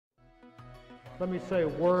let me say, a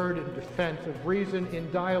word in defense of reason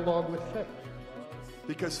in dialogue with faith.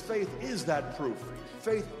 Because faith is that proof.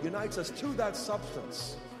 Faith unites us to that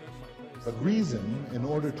substance. But reason, in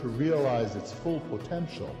order to realize its full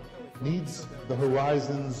potential, needs the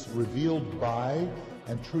horizons revealed by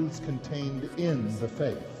and truths contained in the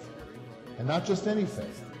faith. And not just any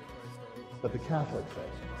faith, but the Catholic faith.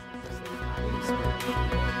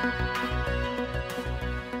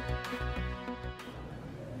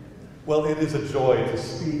 Well, it is a joy to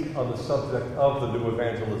speak on the subject of the new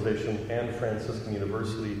evangelization and Franciscan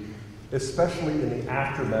University, especially in the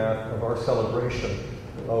aftermath of our celebration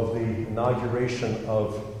of the inauguration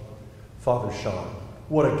of Father Hahn.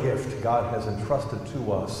 What a gift God has entrusted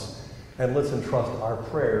to us, and let's entrust our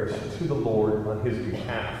prayers to the Lord on his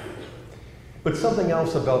behalf. But something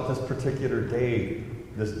else about this particular day,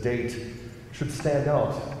 this date, should stand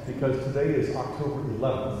out, because today is October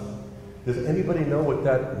 11th. Does anybody know what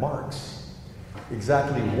that marks?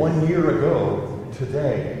 Exactly 1 year ago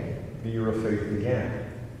today, the Year of Faith began.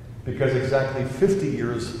 Because exactly 50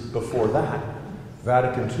 years before that,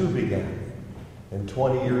 Vatican II began. And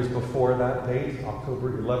 20 years before that date,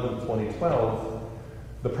 October 11, 2012,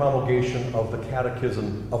 the promulgation of the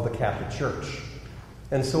Catechism of the Catholic Church.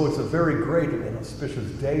 And so it's a very great and auspicious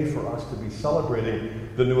day for us to be celebrating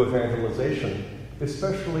the new evangelization,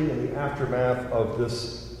 especially in the aftermath of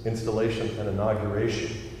this installation and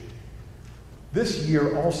inauguration. This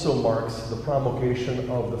year also marks the promulgation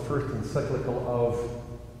of the first encyclical of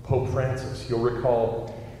Pope Francis. You'll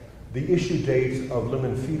recall the issue date of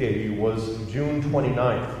Lumen Fidei was June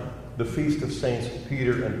 29th, the feast of Saints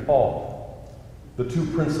Peter and Paul, the two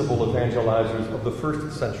principal evangelizers of the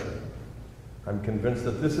first century. I'm convinced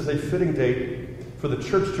that this is a fitting date for the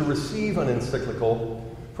Church to receive an encyclical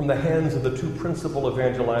from the hands of the two principal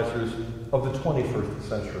evangelizers of the 21st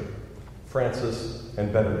century, Francis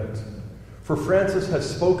and Benedict. For Francis has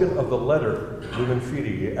spoken of the letter, Lumen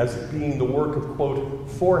Fidei, as being the work of, quote,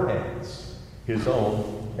 four hands, his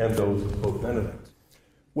own and those of Pope Benedict.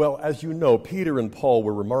 Well, as you know, Peter and Paul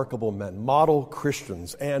were remarkable men, model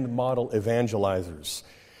Christians and model evangelizers.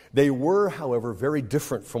 They were, however, very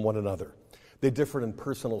different from one another. They differed in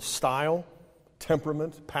personal style,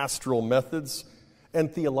 temperament, pastoral methods, and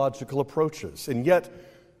theological approaches. And yet,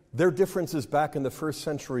 their differences back in the first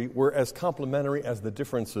century were as complementary as the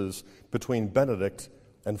differences between Benedict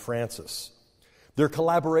and Francis. Their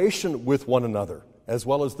collaboration with one another, as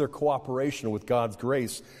well as their cooperation with God's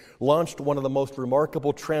grace, launched one of the most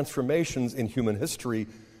remarkable transformations in human history,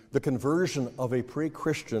 the conversion of a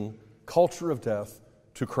pre-Christian culture of death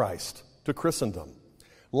to Christ, to Christendom.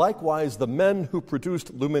 Likewise, the men who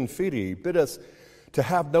produced Lumen Fidei bid us to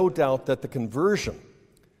have no doubt that the conversion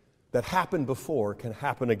that happened before can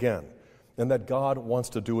happen again, and that God wants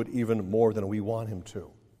to do it even more than we want him to.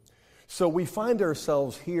 So we find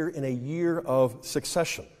ourselves here in a year of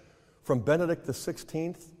succession, from Benedict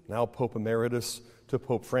XVI, now Pope Emeritus, to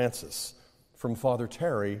Pope Francis, from Father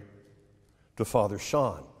Terry to Father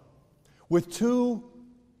Hahn, with two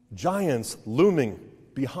giants looming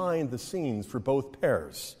behind the scenes for both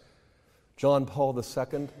pairs, John Paul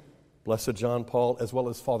II, Blessed John Paul, as well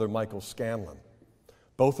as Father Michael Scanlon,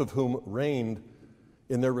 both of whom reigned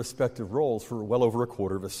in their respective roles for well over a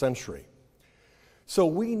quarter of a century. So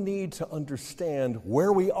we need to understand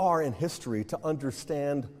where we are in history to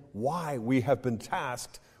understand why we have been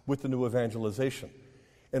tasked with the new evangelization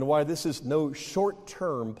and why this is no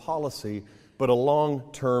short-term policy but a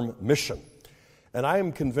long-term mission. And I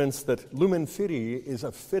am convinced that Lumen Fidei is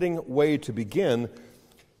a fitting way to begin.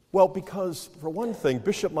 Well, because, for one thing,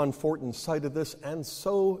 Bishop Montfortin cited this, and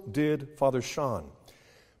so did Father Hahn.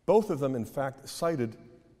 Both of them, in fact, cited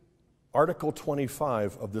Article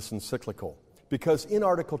 25 of this encyclical, because in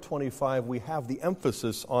Article 25 we have the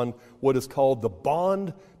emphasis on what is called the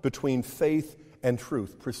bond between faith and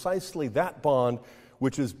truth, precisely that bond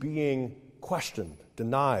which is being questioned,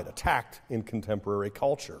 denied, attacked in contemporary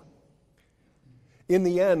culture. In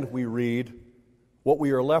the end, we read, what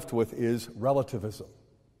we are left with is relativism,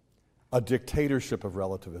 a dictatorship of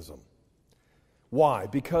relativism. Why?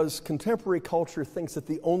 Because contemporary culture thinks that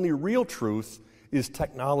the only real truth is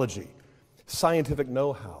technology, scientific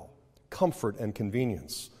know-how, comfort, and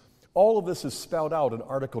convenience. All of this is spelled out in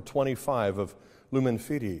Article 25 of Lumen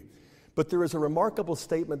Fidei. But there is a remarkable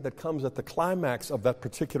statement that comes at the climax of that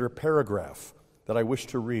particular paragraph that I wish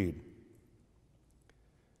to read.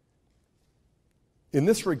 In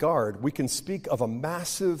this regard, we can speak of a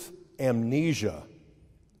massive amnesia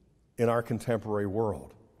in our contemporary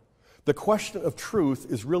world. The question of truth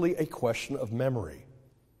is really a question of memory,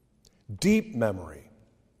 deep memory.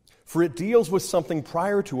 for it deals with something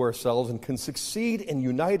prior to ourselves and can succeed in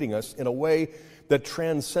uniting us in a way that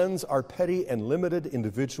transcends our petty and limited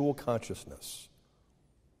individual consciousness.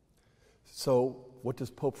 So, what does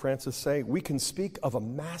Pope Francis say? We can speak of a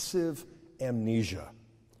massive amnesia.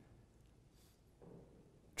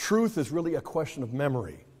 Truth is really a question of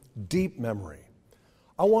memory, deep memory.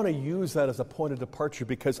 I want to use that as a point of departure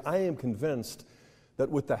because I am convinced that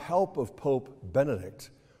with the help of Pope Benedict,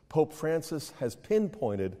 Pope Francis has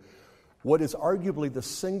pinpointed what is arguably the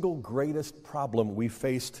single greatest problem we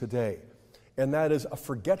face today, and that is a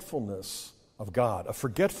forgetfulness of God, a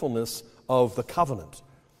forgetfulness of the covenant,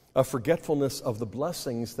 a forgetfulness of the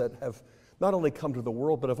blessings that have not only come to the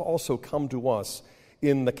world, but have also come to us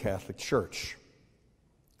in the Catholic Church.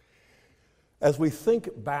 As we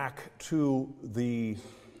think back to the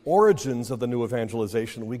origins of the new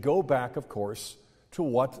evangelization, we go back, of course, to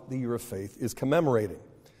what the Year of Faith is commemorating,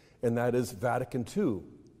 and that is Vatican II,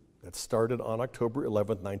 that started on October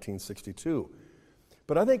 11th, 1962.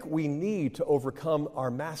 But I think we need to overcome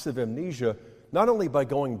our massive amnesia, not only by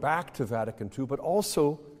going back to Vatican II, but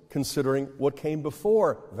also considering what came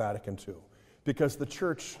before Vatican II, because the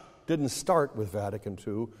church didn't start with Vatican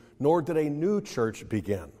II, nor did a new church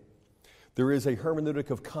begin. There is a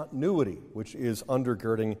hermeneutic of continuity which is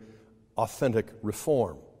undergirding authentic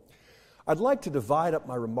reform. I'd like to divide up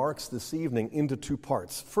my remarks this evening into two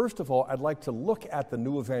parts. First of all, I'd like to look at the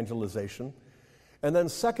new evangelization, and then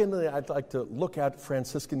secondly, I'd like to look at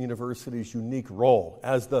Franciscan University's unique role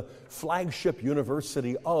as the flagship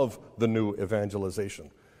university of the new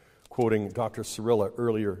evangelization, quoting Dr. Cirilla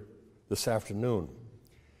earlier this afternoon.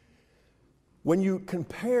 When you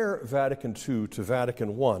compare Vatican II to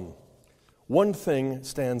Vatican I, one thing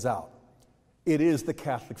stands out. It is the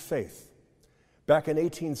Catholic faith. Back in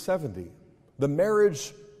 1870, the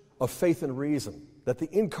marriage of faith and reason, that the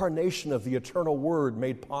incarnation of the eternal Word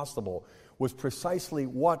made possible, was precisely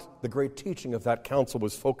what the great teaching of that council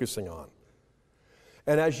was focusing on.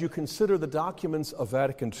 And as you consider the documents of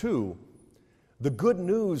Vatican II, the good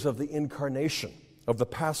news of the incarnation, of the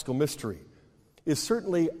Paschal mystery, is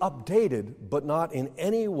certainly updated, but not in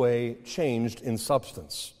any way changed in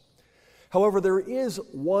substance. However, there is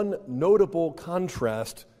one notable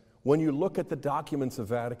contrast when you look at the documents of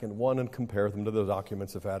Vatican I and compare them to the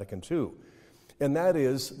documents of Vatican II, and that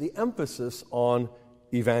is the emphasis on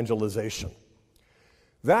evangelization.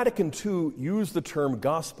 Vatican II used the term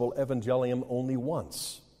gospel evangelium only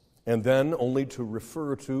once, and then only to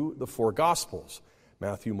refer to the four Gospels,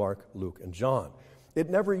 Matthew, Mark, Luke, and John. It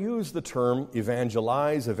never used the term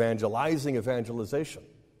evangelize, evangelizing, evangelization.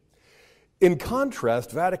 In contrast,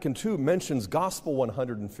 Vatican II mentions gospel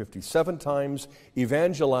 157 times,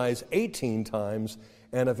 evangelize 18 times,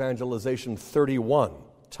 and evangelization 31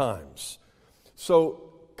 times.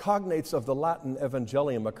 So, cognates of the Latin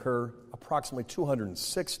evangelium occur approximately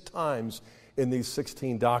 206 times in these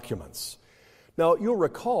 16 documents. Now, you'll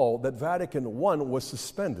recall that Vatican I was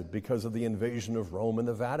suspended because of the invasion of Rome and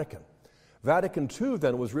the Vatican. Vatican II,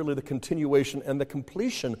 then, was really the continuation and the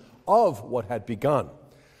completion of what had begun.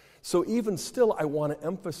 So even still, I want to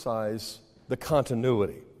emphasize the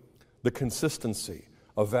continuity, the consistency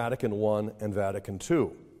of Vatican I and Vatican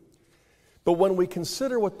II. But when we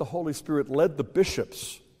consider what the Holy Spirit led the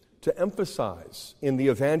bishops to emphasize in the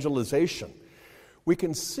evangelization, we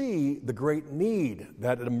can see the great need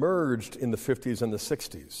that emerged in the 50s and the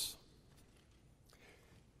 60s.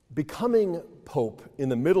 Becoming Pope in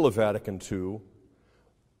the middle of Vatican II,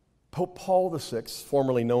 Pope Paul VI,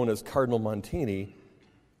 formerly known as Cardinal Montini,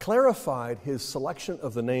 clarified his selection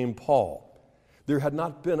of the name Paul. There had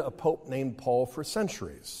not been a pope named Paul for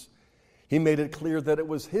centuries. He made it clear that it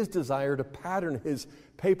was his desire to pattern his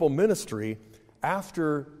papal ministry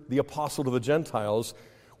after the apostle to the Gentiles,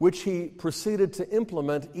 which he proceeded to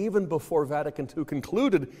implement even before Vatican II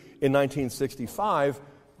concluded in 1965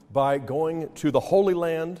 by going to the Holy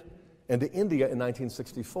Land and to India in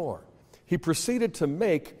 1964. He proceeded to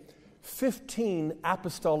make 15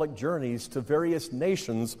 apostolic journeys to various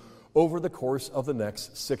nations over the course of the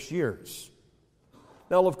next 6 years.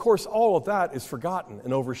 Now, of course, all of that is forgotten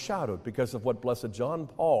and overshadowed because of what Blessed John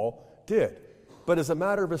Paul did. But as a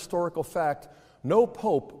matter of historical fact, no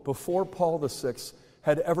pope before Paul VI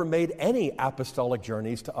had ever made any apostolic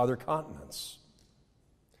journeys to other continents.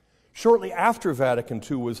 Shortly after Vatican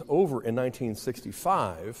II was over in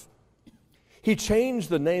 1965, he changed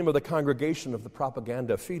the name of the Congregation of the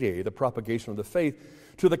Propaganda Fidei, the propagation of the faith,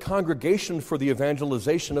 to the Congregation for the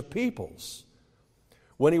Evangelization of Peoples.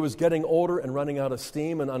 When he was getting older and running out of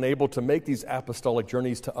steam and unable to make these apostolic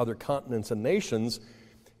journeys to other continents and nations,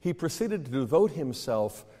 he proceeded to devote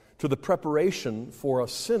himself to the preparation for a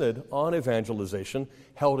synod on evangelization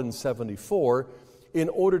held in 74 in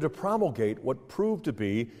order to promulgate what proved to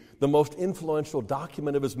be the most influential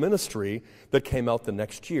document of his ministry that came out the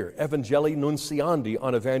next year, Evangelii Nunciandi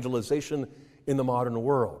on evangelization in the modern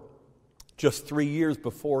world. Just 3 years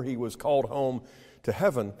before he was called home to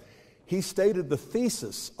heaven, he stated the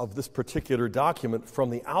thesis of this particular document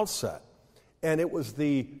from the outset, and it was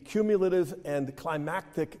the cumulative and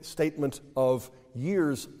climactic statement of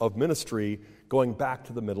years of ministry going back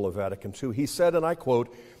to the middle of Vatican II. He said, and I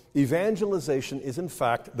quote, "Evangelization is in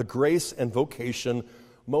fact the grace and vocation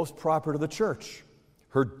most proper to the Church,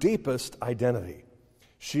 her deepest identity.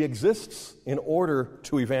 She exists in order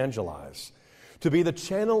to evangelize, to be the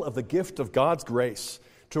channel of the gift of God's grace,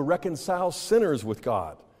 to reconcile sinners with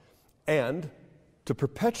God, and to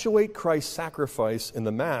perpetuate Christ's sacrifice in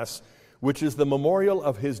the Mass, which is the memorial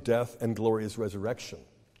of his death and glorious resurrection."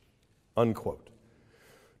 Unquote.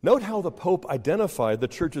 Note how the Pope identified the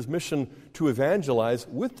Church's mission to evangelize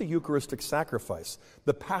with the Eucharistic sacrifice,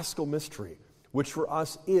 the Paschal mystery, which for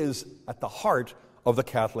us is at the heart of the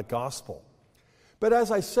Catholic gospel. But as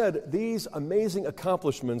I said, these amazing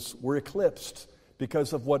accomplishments were eclipsed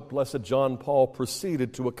because of what Blessed John Paul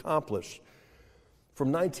proceeded to accomplish.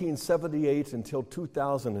 From 1978 until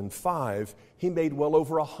 2005, he made well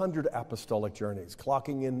over 100 apostolic journeys,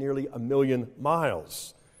 clocking in nearly 1 million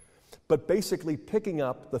miles, but basically picking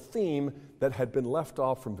up the theme that had been left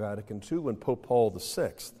off from Vatican II and Pope Paul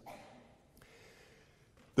VI.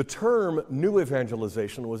 The term new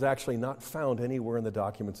evangelization was actually not found anywhere in the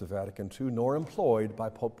documents of Vatican II, nor employed by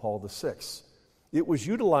Pope Paul VI. It was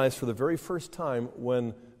utilized for the very first time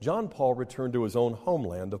when John Paul returned to his own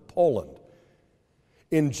homeland of Poland.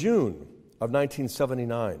 In June of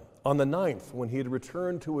 1979, on the 9th, when he had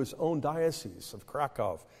returned to his own diocese of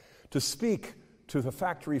Krakow to speak to the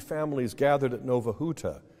factory families gathered at Nowa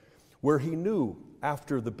Huta, where he knew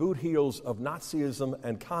after the boot heels of Nazism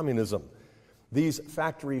and communism, these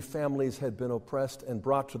factory families had been oppressed and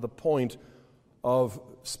brought to the point of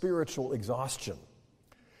spiritual exhaustion.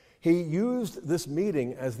 He used this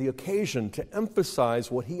meeting as the occasion to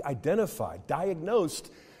emphasize what he identified,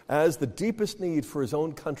 diagnosed as the deepest need for his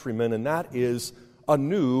own countrymen, and that is a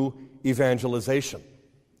new evangelization.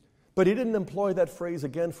 But he didn't employ that phrase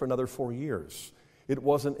again for another 4 years. It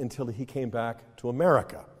wasn't until he came back to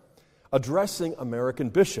America, addressing American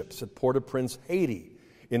bishops at Port-au-Prince, Haiti.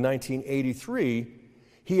 In 1983,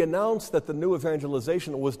 he announced that the new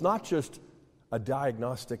evangelization was not just a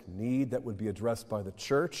diagnostic need that would be addressed by the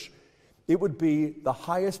Church. It would be the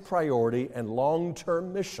highest priority and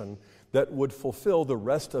long-term mission that would fulfill the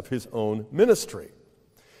rest of his own ministry.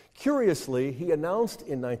 Curiously, he announced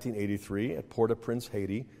in 1983 at Port-au-Prince,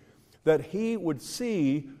 Haiti, that he would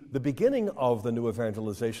see the beginning of the new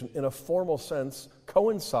evangelization in a formal sense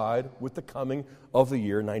coincide with the coming of the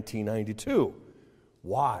year 1992.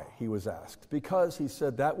 Why, he was asked? Because, he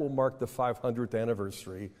said, that will mark the 500th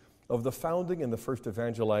anniversary of the founding and the first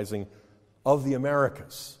evangelizing of the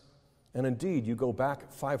Americas. And indeed, you go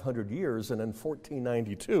back 500 years, and in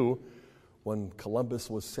 1492, when Columbus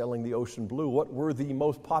was sailing the ocean blue, what were the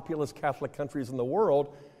most populous Catholic countries in the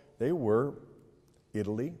world? They were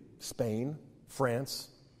Italy, Spain, France,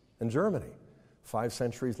 and Germany. 5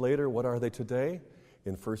 centuries later, what are they today?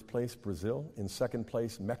 In first place, Brazil. In second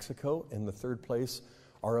place, Mexico. In the third place,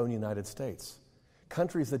 our own United States.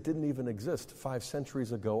 Countries that didn't even exist 5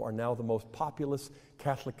 centuries ago are now the most populous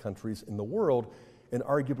Catholic countries in the world, and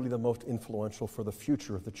arguably the most influential for the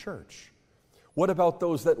future of the Church. What about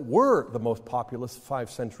those that were the most populous 5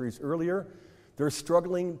 centuries earlier? They're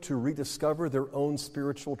struggling to rediscover their own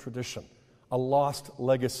spiritual tradition, a lost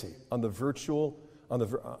legacy on the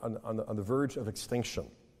verge of extinction.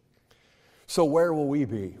 So where will we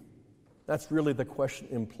be? That's really the question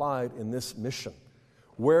implied in this mission.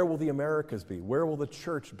 Where will the Americas be? Where will the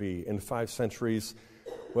Church be in 5 centuries?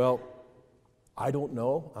 Well, I don't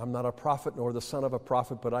know. I'm not a prophet nor the son of a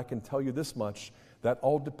prophet, but I can tell you this much. That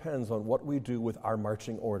all depends on what we do with our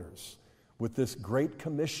marching orders, with this great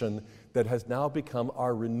commission that has now become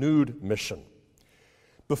our renewed mission.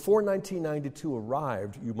 Before 1992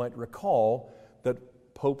 arrived, you might recall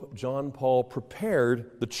that Pope John Paul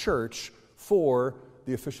prepared the Church for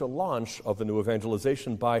the official launch of the new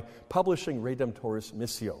evangelization by publishing Redemptoris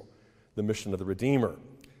Missio, the mission of the Redeemer,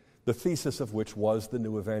 the thesis of which was the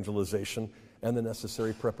new evangelization and the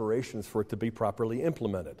necessary preparations for it to be properly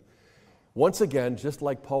implemented. Once again, just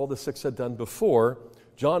like Paul VI had done before,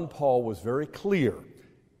 John Paul was very clear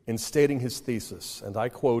in stating his thesis, and I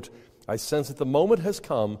quote, "I sense that the moment has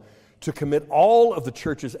come to commit all of the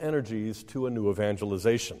Church's energies to a new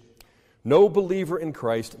evangelization. No believer in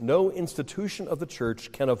Christ, no institution of the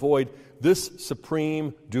church can avoid this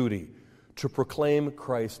supreme duty to proclaim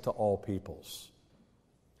Christ to all peoples.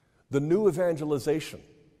 The new evangelization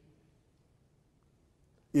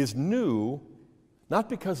is new not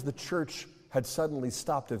because the church had suddenly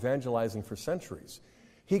stopped evangelizing for centuries.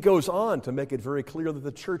 He goes on to make it very clear that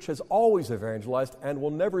the church has always evangelized and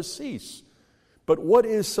will never cease. But what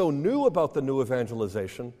is so new about the new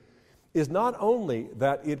evangelization is not only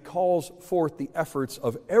that it calls forth the efforts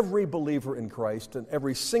of every believer in Christ and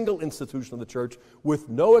every single institution of the church with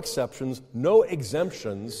no exceptions, no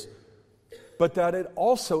exemptions, but that it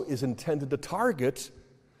also is intended to target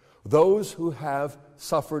those who have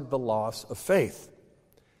suffered the loss of faith.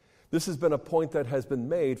 This has been a point that has been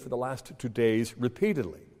made for the last 2 days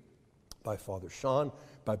repeatedly by Father Hahn,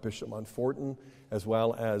 by Bishop Montfortin, as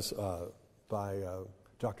well as by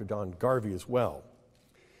Dr. Don Garvey as well.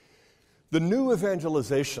 The new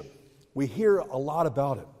evangelization, we hear a lot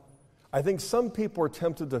about it. I think some people are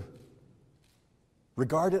tempted to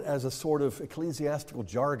regard it as a sort of ecclesiastical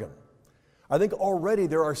jargon. I think already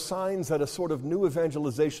there are signs that a sort of new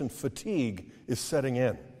evangelization fatigue is setting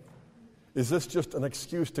in. Is this just an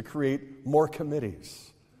excuse to create more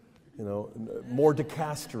committees, more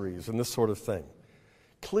dicasteries and this sort of thing?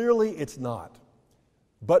 Clearly it's not.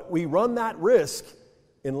 But we run that risk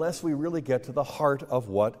unless we really get to the heart of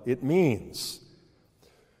what it means.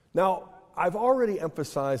 Now, I've already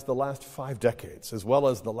emphasized the last 5 decades as well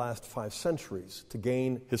as the last 5 centuries to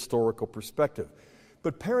gain historical perspective.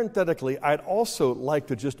 But parenthetically, I'd also like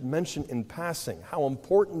to just mention in passing how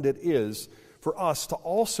important it is for us to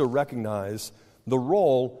also recognize the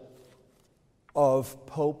role of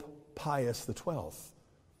Pope Pius XII,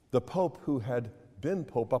 the Pope who had been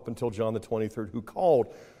Pope up until John the 23rd, who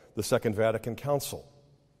called the Second Vatican Council.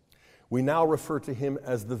 We now refer to him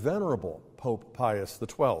as the Venerable Pope Pius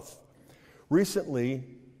XII. Recently,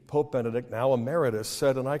 Pope Benedict, now emeritus,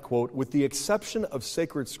 said, and I quote, "With the exception of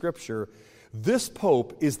sacred scripture, this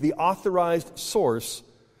Pope is the authorized source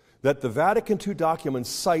that the Vatican II documents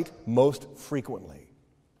cite most frequently."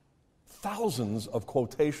 Thousands of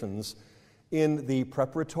quotations in the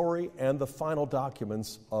preparatory and the final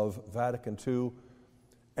documents of Vatican II,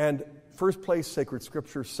 and first place sacred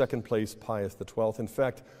scripture, second place Pius XII. In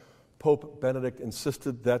fact, Pope Benedict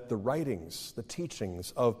insisted that the writings, the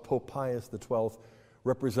teachings of Pope Pius XII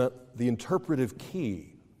represent the interpretive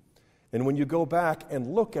key. And when you go back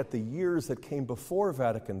and look at the years that came before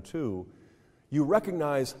Vatican II, you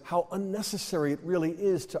recognize how unnecessary it really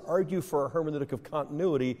is to argue for a hermeneutic of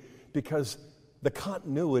continuity, because the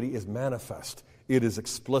continuity is manifest. It is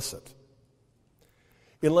explicit.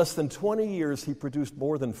 In less than 20 years, he produced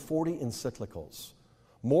more than 40 encyclicals,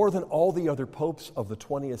 more than all the other popes of the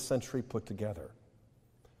 20th century put together.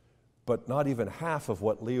 But not even half of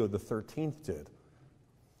what Leo XIII did.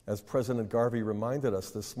 As President Garvey reminded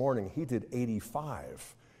us this morning, he did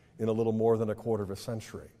 85 in a little more than a quarter of a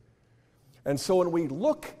century. And so when we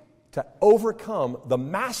look to overcome the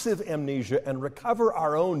massive amnesia and recover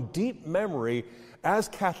our own deep memory as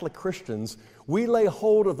Catholic Christians, we lay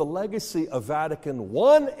hold of the legacy of Vatican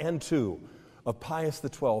I and II, of Pius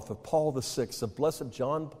XII, of Paul VI, of Blessed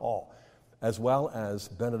John Paul, as well as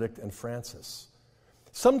Benedict and Francis.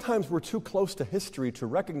 Sometimes we're too close to history to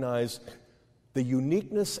recognize the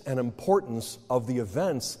uniqueness and importance of the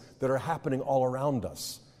events that are happening all around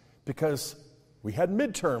us, because we had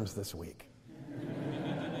midterms this week.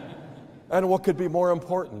 And what could be more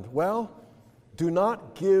important? Well, do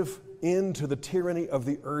not give in to the tyranny of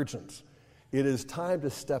the urgent. It is time to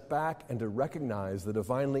step back and to recognize the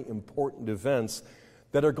divinely important events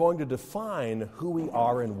that are going to define who we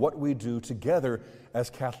are and what we do together as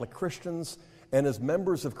Catholic Christians and as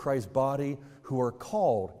members of Christ's body who are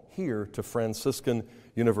called here to Franciscan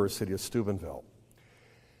University of Steubenville.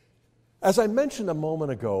 As I mentioned a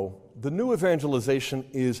moment ago, the new evangelization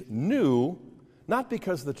is new, not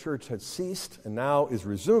because the church had ceased and now is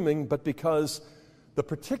resuming, but because the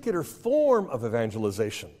particular form of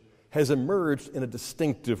evangelization has emerged in a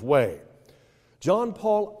distinctive way. John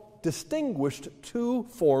Paul distinguished 2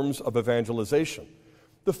 forms of evangelization.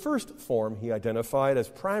 The first form he identified as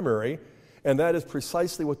primary, and that is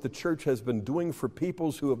precisely what the church has been doing for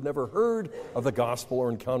peoples who have never heard of the gospel or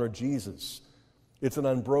encountered Jesus. It's an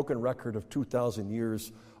unbroken record of 2,000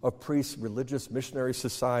 years of priests, religious, missionary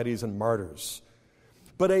societies, and martyrs.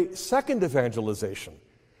 But a second evangelization,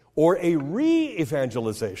 or a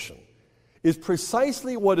re-evangelization, is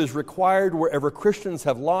precisely what is required wherever Christians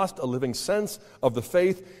have lost a living sense of the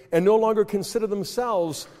faith and no longer consider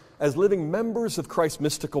themselves as living members of Christ's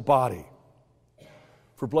mystical body.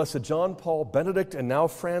 For Blessed John Paul, Benedict, and now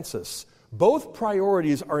Francis, Both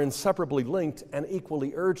priorities are inseparably linked and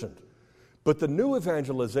equally urgent. But the new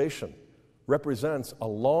evangelization represents a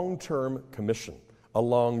long-term commission, a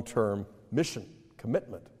long-term mission,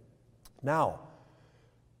 commitment. Now,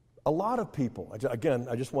 a lot of people, again,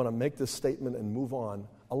 I just want to make this statement and move on.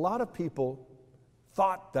 A lot of people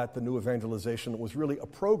thought that the new evangelization was really a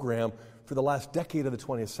program for the last decade of the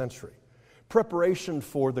 20th century, preparation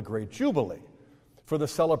for the Great Jubilee, for the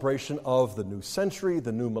celebration of the new century,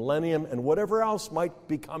 the new millennium, and whatever else might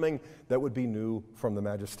be coming that would be new from the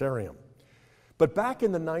magisterium. But back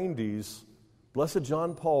in the 90s, Blessed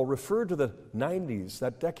John Paul referred to the 90s,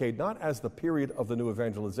 that decade, not as the period of the new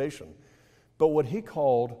evangelization, but what he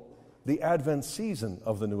called the Advent season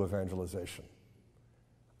of the new evangelization.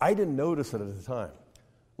 I didn't notice it at the time.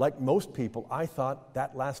 Like most people, I thought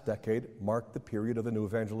that last decade marked the period of the new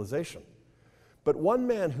evangelization. But one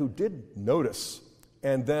man who did notice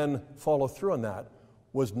and then follow through on that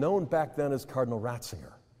was known back then as Cardinal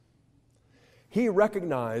Ratzinger. He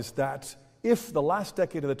recognized that if the last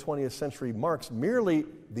decade of the 20th century marks merely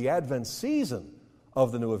the Advent season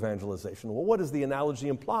of the new evangelization, well, what does the analogy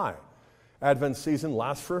imply? Advent season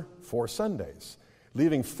lasts for 4 Sundays,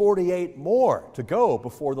 leaving 48 more to go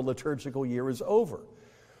before the liturgical year is over.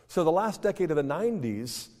 So the last decade of the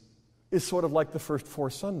 90s is sort of like the first 4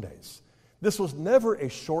 Sundays. This was never a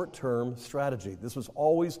short-term strategy. This was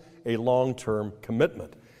always a long-term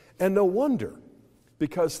commitment. And no wonder,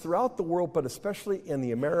 because throughout the world, but especially in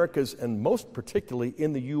the Americas and most particularly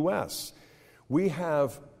in the U.S., we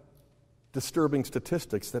have disturbing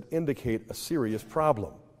statistics that indicate a serious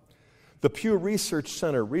problem. The Pew Research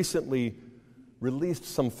Center recently released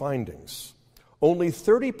some findings. Only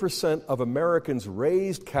 30% of Americans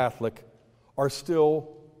raised Catholic are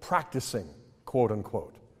still practicing, quote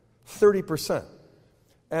unquote. 30%.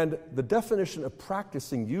 And the definition of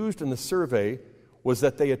practicing used in the survey was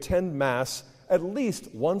that they attend Mass at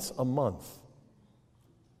least once a month.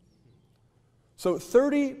 So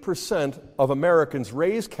 30% of Americans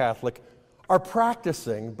raised Catholic are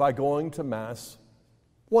practicing by going to Mass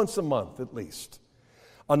once a month at least.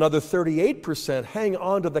 Another 38% hang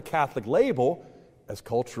on to the Catholic label as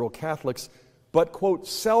cultural Catholics, but, quote,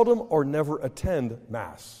 seldom or never attend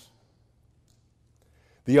Mass.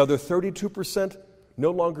 The other 32%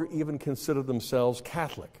 no longer even consider themselves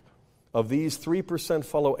Catholic. Of these, 3%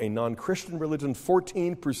 follow a non-Christian religion,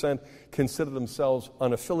 14% consider themselves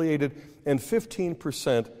unaffiliated, and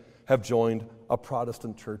 15% have joined a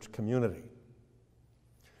Protestant church community.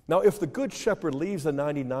 Now, if the Good Shepherd leaves the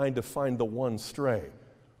 99 to find the one stray,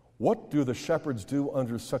 what do the shepherds do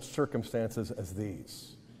under such circumstances as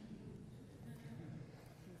these?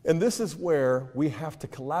 And this is where we have to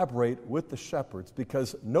collaborate with the shepherds,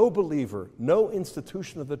 because no believer, no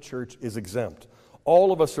institution of the church is exempt.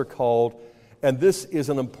 All of us are called, and this is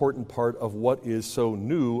an important part of what is so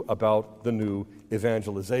new about the new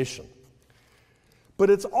evangelization. But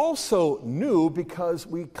it's also new because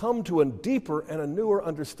we come to a deeper and a newer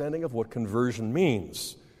understanding of what conversion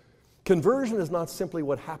means. Conversion is not simply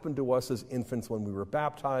what happened to us as infants when we were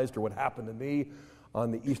baptized, or what happened to me on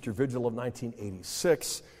the Easter Vigil of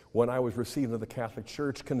 1986 when I was received into the Catholic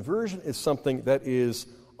Church. Conversion is something that is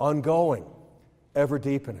ongoing, ever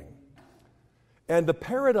deepening. And the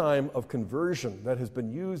paradigm of conversion that has been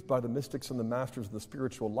used by the mystics and the masters of the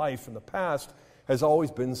spiritual life in the past has always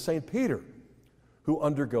been St. Peter, who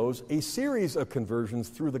undergoes a series of conversions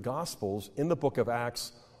through the Gospels in the book of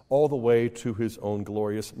Acts all the way to his own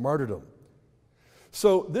glorious martyrdom.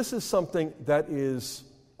 So this is something that is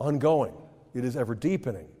ongoing. It is ever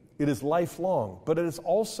deepening. It is lifelong, but it is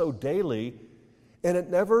also daily, and it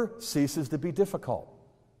never ceases to be difficult.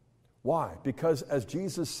 Why? Because as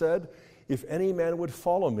Jesus said, if any man would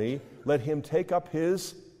follow me, let him take up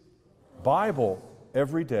his Bible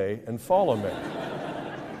every day and follow me.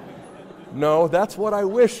 No, that's what I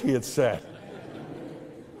wish he had said.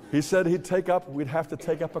 He said we'd have to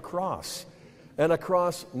take up a cross. And a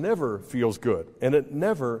cross never feels good, and it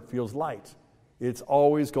never feels light. It's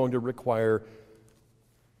always going to require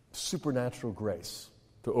supernatural grace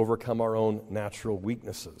to overcome our own natural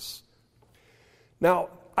weaknesses. Now,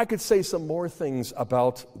 I could say some more things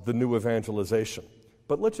about the new evangelization,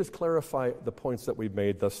 but let's just clarify the points that we've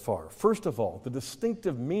made thus far. First of all, the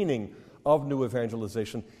distinctive meaning of new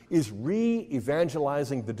evangelization is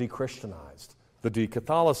re-evangelizing the de-Christianized, the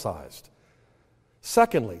de-Catholicized.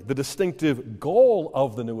 Secondly, the distinctive goal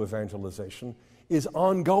of the new evangelization is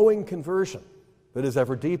ongoing conversion that is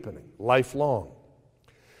ever deepening, lifelong.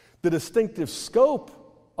 The distinctive scope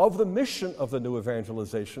of the mission of the new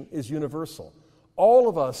evangelization is universal. All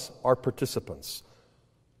of us are participants,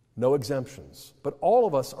 no exemptions, but all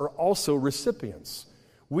of us are also recipients.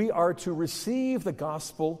 we are to receive the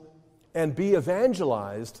gospel and be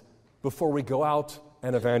evangelized before we go out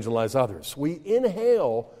and evangelize others. We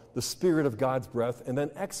inhale the Spirit of God's breath and then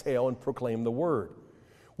exhale and proclaim the word.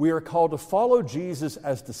 We are called to follow Jesus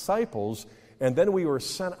as disciples, and then we were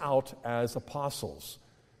sent out as apostles.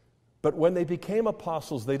 But when they became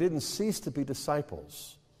apostles, they didn't cease to be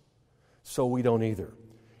disciples. So we don't either.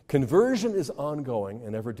 Conversion is ongoing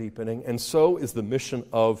and ever deepening, and so is the mission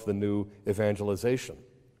of the new evangelization.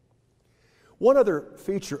 One other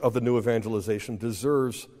feature of the new evangelization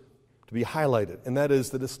deserves to be highlighted, and that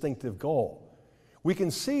is the distinctive goal. We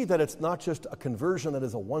can see that it's not just a conversion that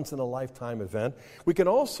is a once-in-a-lifetime event. We can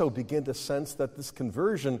also begin to sense that this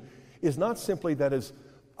conversion is not simply that is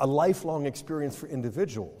a lifelong experience for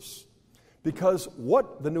individuals, because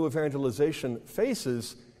what the new evangelization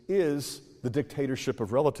faces is the dictatorship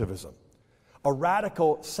of relativism, a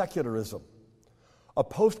radical secularism, a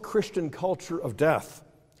post-Christian culture of death.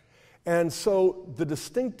 And so the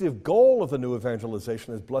distinctive goal of the new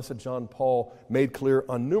evangelization, as Blessed John Paul made clear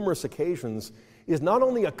on numerous occasions, is not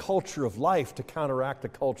only a culture of life to counteract a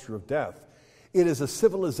culture of death, it is a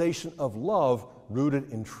civilization of love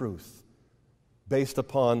rooted in truth, based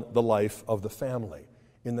upon the life of the family,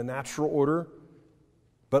 in the natural order,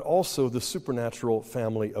 but also the supernatural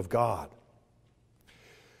family of God.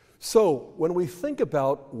 So, when we think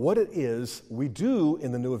about what it is we do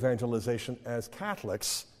in the new evangelization as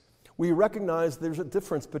Catholics, we recognize there's a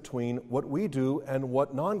difference between what we do and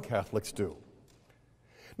what non-Catholics do.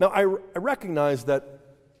 Now, I recognize that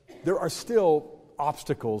there are still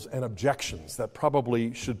obstacles and objections that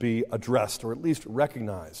probably should be addressed or at least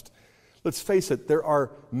recognized. Let's face it, there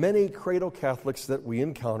are many cradle Catholics that we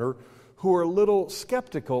encounter who are a little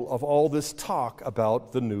skeptical of all this talk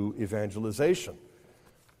about the new evangelization.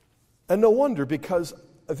 And no wonder, because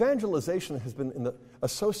evangelization has been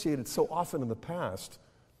associated so often in the past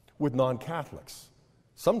with non-Catholics,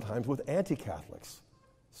 sometimes with anti-Catholics,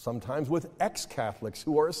 sometimes with ex-Catholics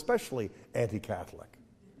who are especially anti-Catholic.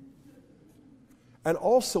 And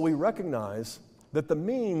also we recognize that the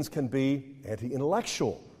means can be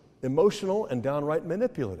anti-intellectual, emotional, and downright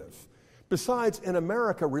manipulative. Besides, in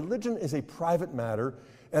America, religion is a private matter,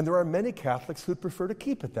 and there are many Catholics who'd prefer to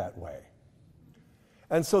keep it that way.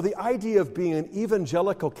 And so the idea of being an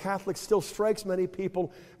evangelical Catholic still strikes many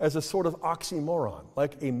people as a sort of oxymoron,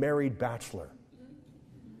 like a married bachelor.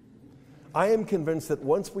 I am convinced that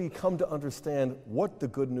once we come to understand what the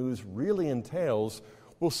good news really entails,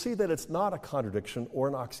 we'll see that it's not a contradiction or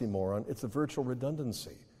an oxymoron, it's a virtual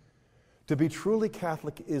redundancy. To be truly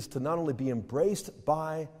Catholic is to not only be embraced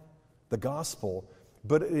by the gospel,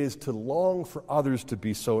 but it is to long for others to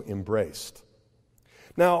be so embraced.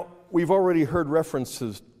 Now, we've already heard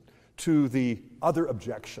references to the other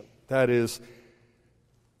objection. That is,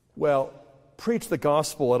 well, preach the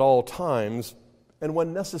gospel at all times, and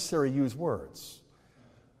when necessary, use words.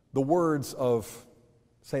 The words of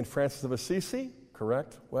St. Francis of Assisi,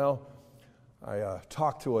 correct? Well, I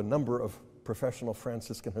talked to a number of professional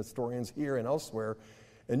Franciscan historians here and elsewhere,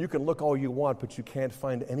 and you can look all you want, but you can't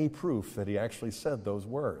find any proof that he actually said those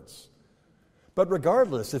words. But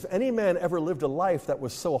regardless, if any man ever lived a life that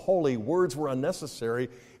was so holy, words were unnecessary,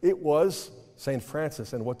 it was St.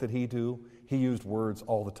 Francis. And what did he do? He used words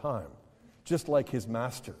all the time, just like his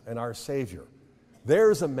master and our Savior.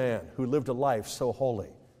 There's a man who lived a life so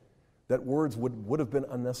holy that words would have been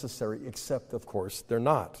unnecessary, except, of course, they're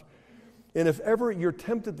not. And if ever you're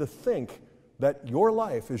tempted to think that your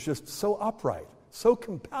life is just so upright, so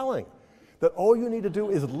compelling, that all you need to do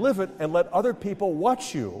is live it and let other people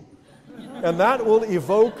watch you, and that will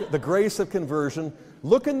evoke the grace of conversion.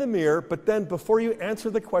 Look in the mirror, but then before you answer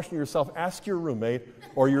the question yourself, ask your roommate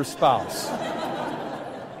or your spouse.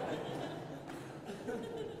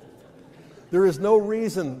 There is no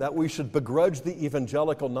reason that we should begrudge the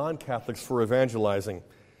evangelical non-Catholics for evangelizing,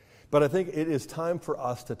 but I think it is time for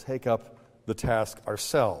us to take up the task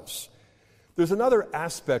ourselves. There's another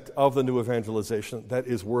aspect of the new evangelization that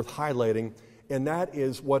is worth highlighting, and that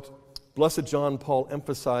is what Blessed John Paul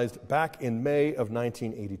emphasized back in May of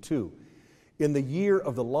 1982. In the year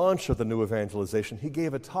of the launch of the new evangelization, he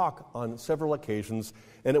gave a talk on several occasions,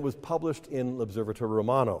 and it was published in L'Osservatore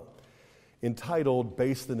Romano, entitled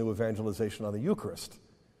Base the New Evangelization on the Eucharist.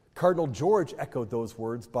 Cardinal George echoed those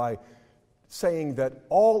words by saying that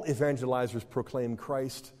all evangelizers proclaim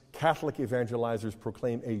Christ, Catholic evangelizers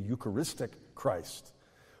proclaim a Eucharistic Christ.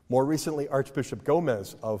 More recently, Archbishop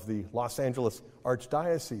Gomez of the Los Angeles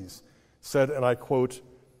Archdiocese said, and I quote,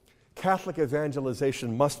 "Catholic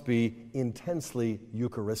evangelization must be intensely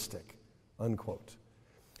Eucharistic," unquote.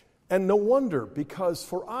 And no wonder, because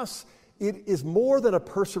for us, It is more than a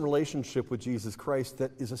personal relationship with Jesus Christ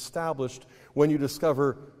that is established when you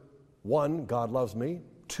discover, 1, God loves me,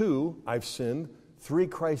 2, I've sinned, 3,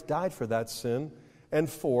 Christ died for that sin, and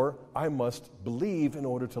 4, I must believe in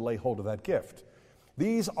order to lay hold of that gift.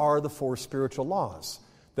 These are the 4 spiritual laws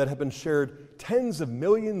that have been shared tens of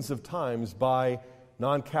millions of times by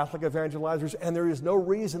non-Catholic evangelizers, and there is no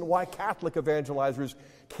reason why Catholic evangelizers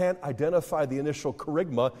can't identify the initial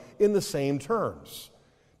kerygma in the same terms,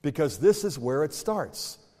 because this is where it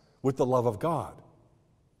starts, with the love of God.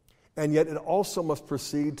 And yet it also must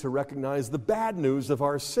proceed to recognize the bad news of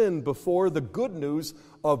our sin before the good news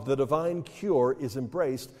of the divine cure is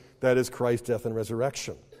embraced, that is Christ's death and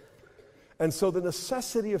resurrection. And so the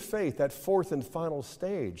necessity of faith, that 4th and final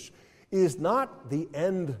stage, is not the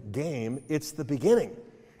end game, it's the beginning.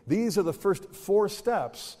 These are the first 4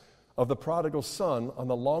 steps of the prodigal son on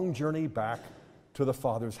the long journey back to the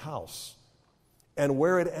Father's house. And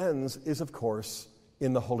where it ends is, of course,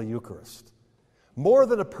 in the Holy Eucharist. More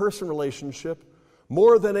than a personal relationship,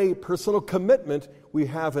 more than a personal commitment, we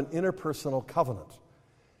have an interpersonal covenant.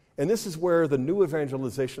 And this is where the new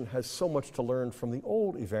evangelization has so much to learn from the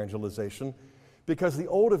old evangelization, because the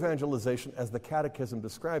old evangelization, as the Catechism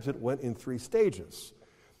describes it, went in 3 stages.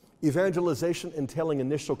 Evangelization entailing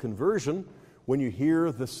initial conversion, when you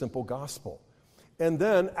hear the simple gospel. And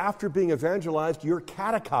then, after being evangelized, you're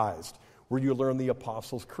catechized, where you learn the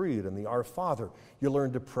Apostles' Creed and the Our Father. You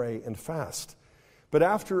learn to pray and fast. But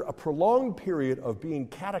after a prolonged period of being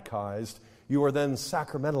catechized, you are then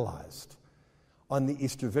sacramentalized on the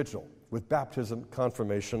Easter Vigil with baptism,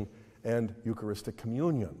 confirmation, and Eucharistic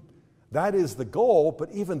communion. That is the goal, but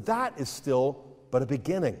even that is still but a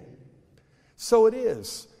beginning. So it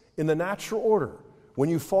is in the natural order. When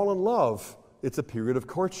you fall in love, it's a period of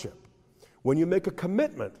courtship. When you make a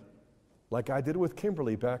commitment, like I did with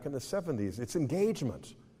Kimberly back in the 70s, it's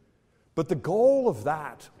engagement. But the goal of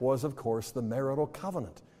that was, of course, the marital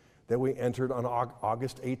covenant that we entered on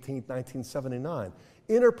August 18, 1979.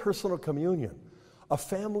 Interpersonal communion, a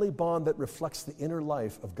family bond that reflects the inner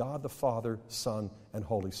life of God the Father, Son, and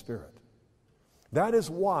Holy Spirit. That is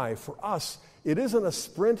why, for us, it isn't a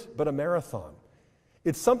sprint, but a marathon.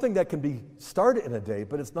 It's something that can be started in a day,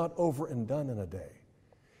 but it's not over and done in a day.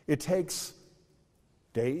 It takes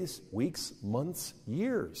days, weeks, months,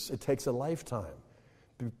 years. It takes a lifetime,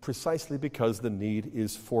 precisely because the need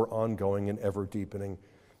is for ongoing and ever-deepening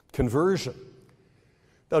conversion.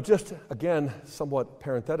 Now, just again, somewhat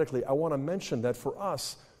parenthetically, I want to mention that for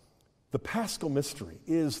us, the Paschal mystery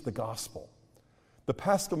is the gospel. The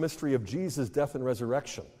Paschal mystery of Jesus' death and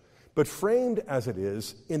resurrection, but framed as it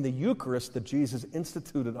is in the Eucharist that Jesus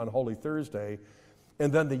instituted on Holy Thursday,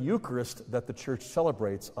 and then the Eucharist that the church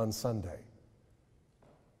celebrates on Sunday.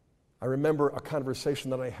 I remember a conversation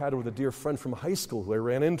that I had with a dear friend from high school who I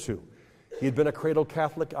ran into. He had been a cradle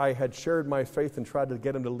Catholic. I had shared my faith and tried to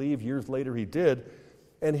get him to leave. Years later, he did.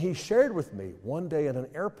 And he shared with me one day at an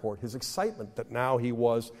airport his excitement that now he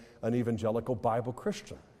was an evangelical Bible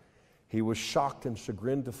Christian. He was shocked and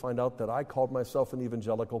chagrined to find out that I called myself an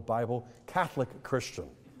evangelical Bible Catholic Christian.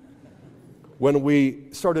 When we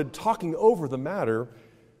started talking over the matter,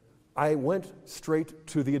 I went straight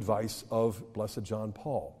to the advice of Blessed John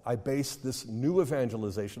Paul. I based this new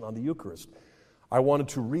evangelization on the Eucharist. I wanted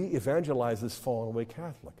to re-evangelize this fallen away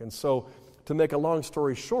Catholic. And so, to make a long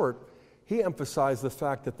story short, he emphasized the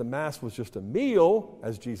fact that the Mass was just a meal,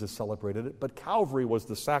 as Jesus celebrated it, but Calvary was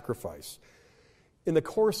the sacrifice. In the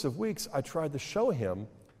course of weeks, I tried to show him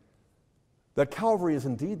that Calvary is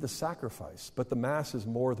indeed the sacrifice, but the Mass is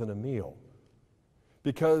more than a meal.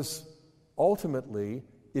 Because ultimately,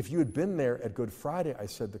 if you had been there at Good Friday, I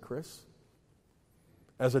said to Chris,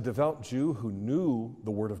 as a devout Jew who knew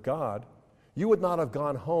the Word of God, you would not have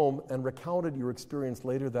gone home and recounted your experience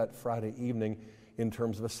later that Friday evening in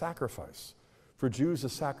terms of a sacrifice. For Jews, a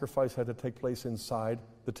sacrifice had to take place inside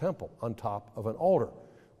the temple, on top of an altar,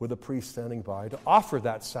 with a priest standing by to offer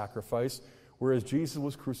that sacrifice, whereas Jesus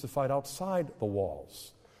was crucified outside the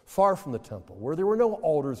walls, far from the temple, where there were no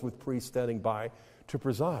altars with priests standing by to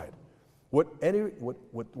preside. What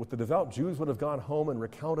the devout Jews would have gone home and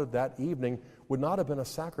recounted that evening would not have been a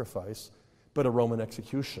sacrifice, but a Roman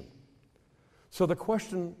execution. So the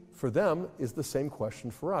question for them is the same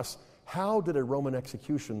question for us. How did a Roman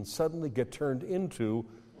execution suddenly get turned into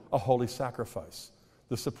a holy sacrifice,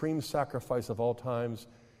 the supreme sacrifice of all times?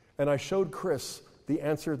 And I showed Chris the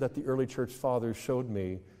answer that the early church fathers showed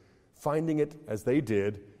me, finding it as they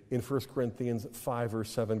did in 1 Corinthians 5 verse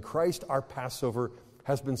 7. Christ, our Passover,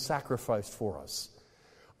 has been sacrificed for us.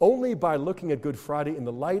 Only by looking at Good Friday in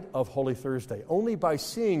the light of Holy Thursday, only by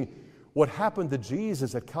seeing what happened to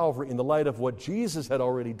Jesus at Calvary in the light of what Jesus had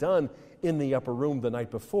already done in the upper room the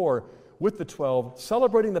night before with the 12,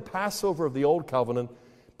 celebrating the Passover of the Old Covenant,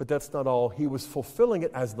 but that's not all. He was fulfilling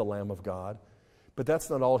it as the Lamb of God, but that's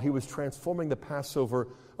not all. He was transforming the Passover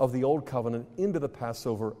of the Old Covenant into the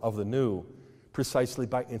Passover of the New, precisely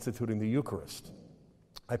by instituting the Eucharist.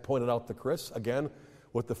 I pointed out to Chris, again,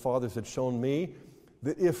 what the fathers had shown me,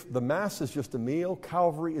 that if the Mass is just a meal,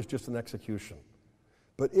 Calvary is just an execution.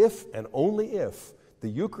 But if, and only if, the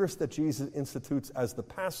Eucharist that Jesus institutes as the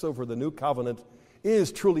Passover, the New Covenant,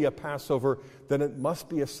 is truly a Passover, then it must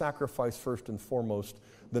be a sacrifice first and foremost.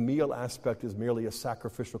 The meal aspect is merely a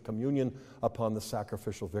sacrificial communion upon the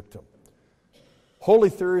sacrificial victim. Holy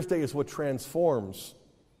Thursday is what transforms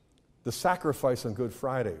the sacrifice on Good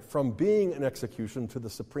Friday from being an execution to the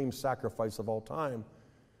supreme sacrifice of all time.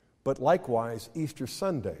 But likewise, Easter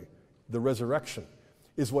Sunday, the resurrection,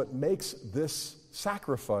 is what makes this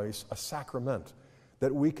sacrifice a sacrament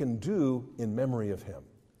that we can do in memory of him,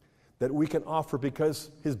 that we can offer because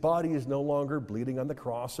his body is no longer bleeding on the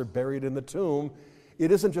cross or buried in the tomb.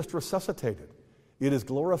 It isn't just resuscitated. It is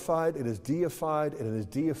glorified, it is deified, and it is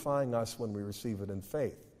deifying us when we receive it in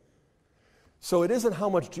faith. So it isn't how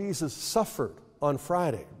much Jesus suffered on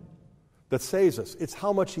Friday that saves us. It's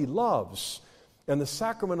how much he loves. And the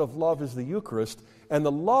sacrament of love is the Eucharist. And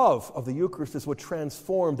the love of the Eucharist is what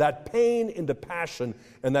transformed that pain into passion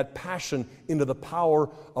and that passion into the power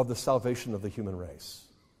of the salvation of the human race.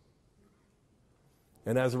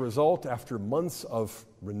 And as a result, after months of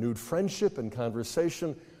renewed friendship and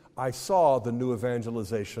conversation, I saw the new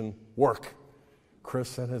evangelization work.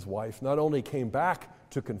 Chris and his wife not only came back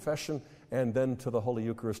to confession and then to the Holy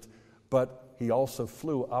Eucharist, but he also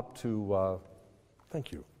flew up to,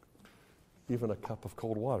 thank you, even a cup of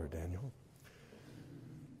cold water, Daniel.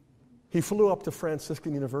 He flew up to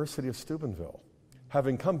Franciscan University of Steubenville.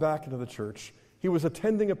 Having come back into the church, he was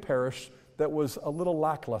attending a parish that was a little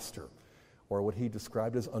lackluster, or what he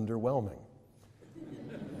described as underwhelming.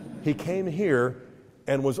 He came here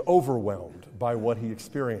and was overwhelmed by what he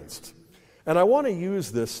experienced. And I want to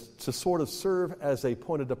use this to sort of serve as a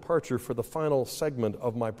point of departure for the final segment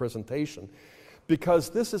of my presentation, because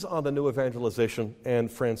this is on the new evangelization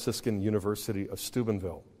and Franciscan University of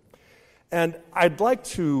Steubenville. And I'd like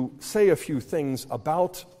to say a few things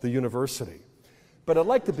about the university, but I'd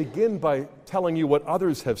like to begin by telling you what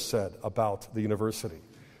others have said about the university.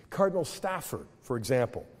 Cardinal Stafford, for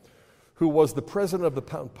example, who was the president of the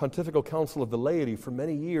Pontifical Council of the Laity for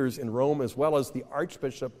many years in Rome, as well as the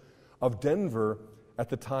Archbishop of Denver at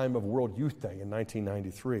the time of World Youth Day in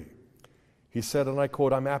 1993. He said, and I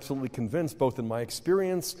quote, "I'm absolutely convinced, both in my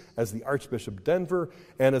experience as the Archbishop of Denver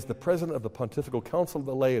and as the president of the Pontifical Council of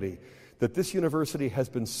the Laity, that this university has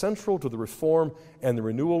been central to the reform and the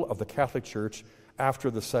renewal of the Catholic Church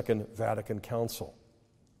after the Second Vatican Council."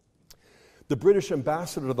 The British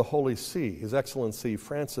ambassador to the Holy See, His Excellency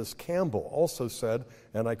Francis Campbell, also said,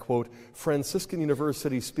 and I quote, "Franciscan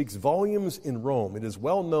University speaks volumes in Rome. It is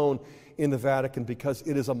well known in the Vatican because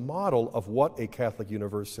it is a model of what a Catholic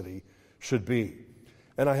university should be."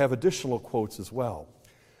 And I have additional quotes as well.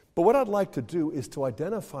 But what I'd like to do is to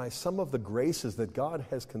identify some of the graces that God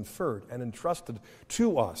has conferred and entrusted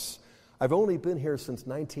to us. I've only been here since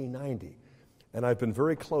 1990. And I've been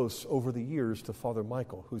very close over the years to Father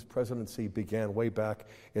Michael, whose presidency began way back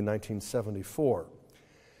in 1974.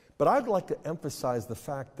 But I'd like to emphasize the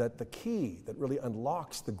fact that the key that really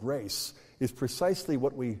unlocks the grace is precisely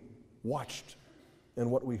what we watched and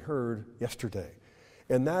what we heard yesterday.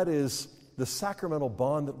 And that is the sacramental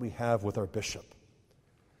bond that we have with our bishop.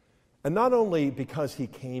 And not only because he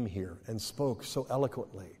came here and spoke so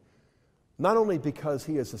eloquently, not only because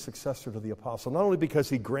he is a successor to the apostle, not only because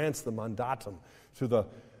he grants the mandatum to the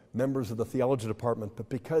members of the theology department, but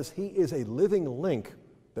because he is a living link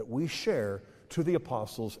that we share to the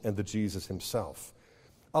apostles and to Jesus himself.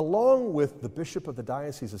 Along with the bishop of the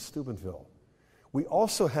Diocese of Steubenville, we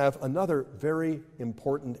also have another very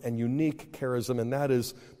important and unique charism, and that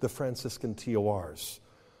is the Franciscan TORs.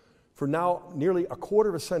 For now, nearly a quarter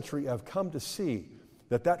of a century, I've come to see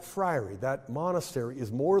that friary, that monastery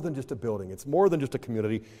is more than just a building. It's more than just a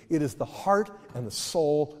community. It is the heart and the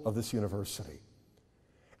soul of this university.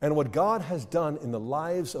 And what God has done in the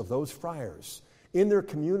lives of those friars, in their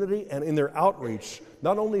community and in their outreach,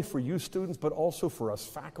 not only for you students, but also for us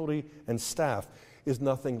faculty and staff, is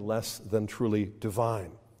nothing less than truly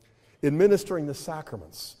divine. Administering the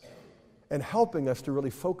sacraments and helping us to really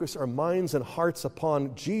focus our minds and hearts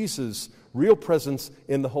upon Jesus' real presence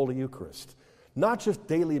in the Holy Eucharist. Not just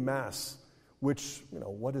daily Mass, which,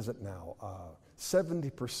 what is it now?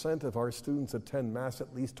 70% of our students attend Mass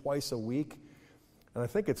at least twice a week. And I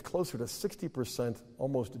think it's closer to 60%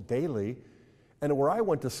 almost daily. And where I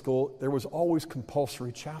went to school, there was always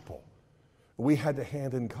compulsory chapel. We had to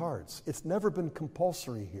hand in cards. It's never been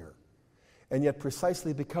compulsory here. And yet,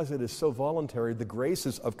 precisely because it is so voluntary, the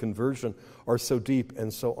graces of conversion are so deep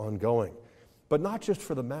and so ongoing. But not just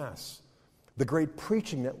for the Mass. The great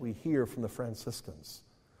preaching that we hear from the Franciscans.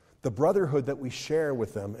 The brotherhood that we share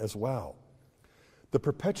with them as well. The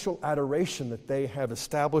perpetual adoration that they have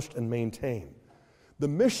established and maintained. The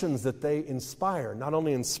missions that they inspire, not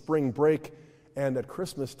only in spring break and at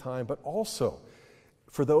Christmas time, but also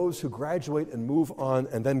for those who graduate and move on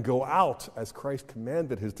and then go out as Christ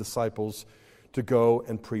commanded his disciples to go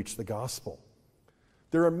and preach the gospel.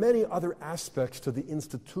 There are many other aspects to the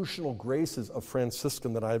institutional graces of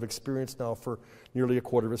Franciscan that I have experienced now for nearly a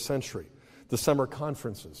quarter of a century. The summer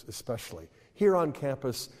conferences, especially, here on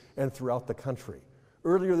campus and throughout the country.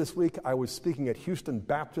 Earlier this week, I was speaking at Houston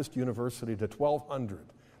Baptist University to 1,200.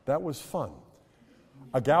 That was fun.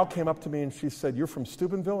 A gal came up to me and she said, "You're from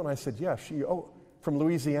Steubenville?" And I said, "Yeah." From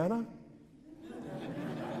Louisiana?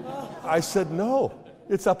 I said, "No,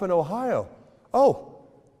 it's up in Ohio." "Oh,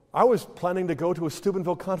 I was planning to go to a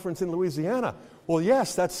Steubenville conference in Louisiana." "Well,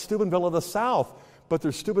 yes, that's Steubenville of the South, but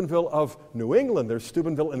there's Steubenville of New England, there's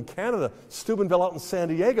Steubenville in Canada, Steubenville out in San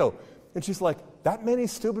Diego." And she's like, "That many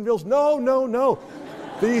Steubenvilles?" No.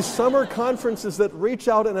 These summer conferences that reach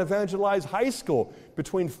out and evangelize high school,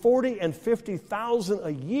 between 40 and 50,000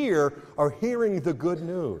 a year are hearing the good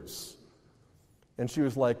news. And she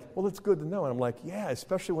was like, "Well, it's good to know." And I'm like, "Yeah,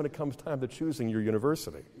 especially when it comes time to choosing your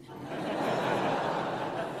university."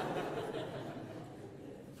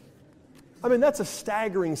 I mean, that's a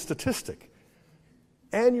staggering statistic.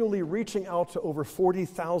 Annually reaching out to over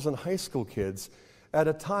 40,000 high school kids at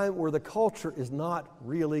a time where the culture is not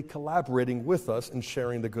really collaborating with us in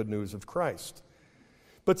sharing the good news of Christ.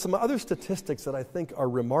 But some other statistics that I think are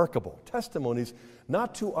remarkable, testimonies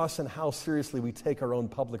not to us and how seriously we take our own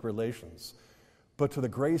public relations, but to the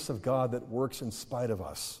grace of God that works in spite of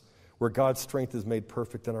us, where God's strength is made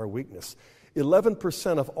perfect in our weakness.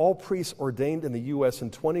 11% of all priests ordained in the U.S.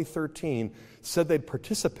 in 2013 said they'd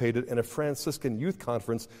participated in a Franciscan youth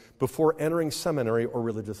conference before entering seminary or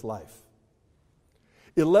religious life.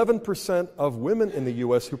 11% of women in the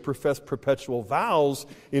U.S. who professed perpetual vows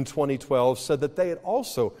in 2012 said that they had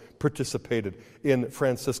also participated in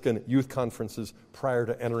Franciscan youth conferences prior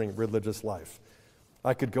to entering religious life.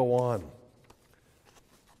 I could go on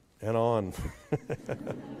and on.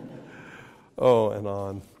 Oh, and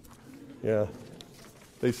on. Yeah.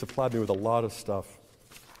 They supplied me with a lot of stuff.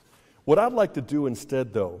 What I'd like to do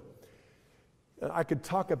instead, though, I could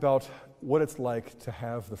talk about what it's like to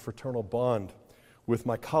have the fraternal bond with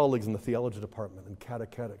my colleagues in the theology department and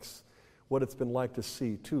catechetics, what it's been like to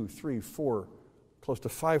see 2, 3, 4, close to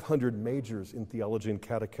 500 majors in theology and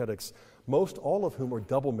catechetics, most all of whom are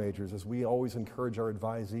double majors, as we always encourage our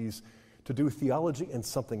advisees to do theology and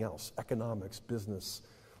something else, economics, business,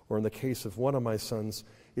 or in the case of one of my sons,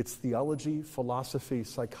 it's theology, philosophy,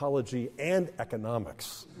 psychology, and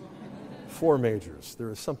economics. 4 majors.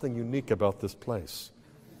 There is something unique about this place,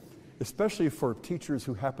 especially for teachers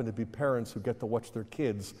who happen to be parents who get to watch their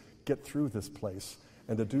kids get through this place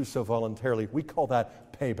and to do so voluntarily. We call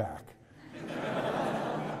that payback.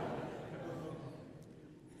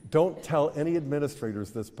 Don't tell any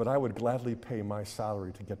administrators this, but I would gladly pay my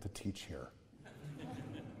salary to get to teach here.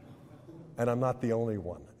 And I'm not the only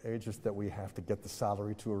one. It's just that we have to get the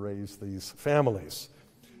salary to raise these families.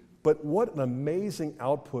 But what an amazing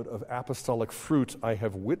output of apostolic fruit I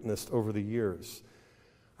have witnessed over the years.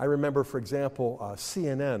 I remember, for example,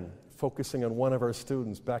 CNN focusing on one of our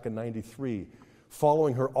students back in '93,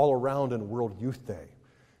 following her all around in World Youth Day,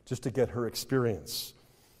 just to get her experience.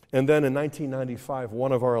 And then in 1995,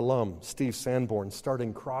 one of our alum, Steve Sanborn,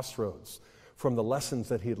 starting Crossroads from the lessons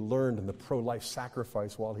that he had learned in the pro-life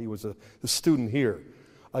sacrifice while he was a student here.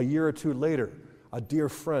 A year or two later, a dear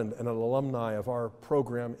friend and an alumni of our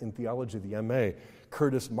program in theology, the MA,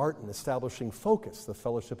 Curtis Martin, establishing Focus, the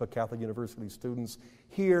Fellowship of Catholic University Students,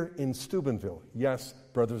 here in Steubenville. Yes,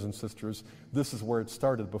 brothers and sisters, this is where it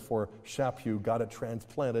started before Chapu got it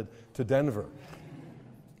transplanted to Denver.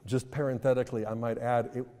 Just parenthetically, I might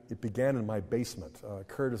add, it began in my basement.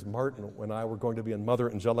 Curtis Martin, when I were going to be in Mother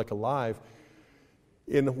Angelica Live,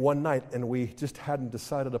 in one night, and we just hadn't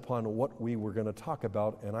decided upon what we were going to talk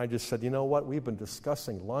about, and I just said, "You know what, we've been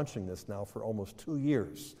discussing launching this now for almost 2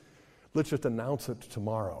 years. Let's just announce it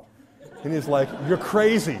tomorrow." And he's like, "You're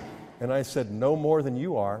crazy." And I said, "No more than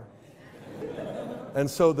you are." And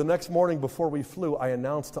so the next morning before we flew, I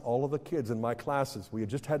announced to all of the kids in my classes, we had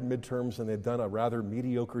just had midterms and they'd done a rather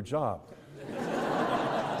mediocre job.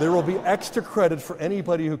 There will be extra credit for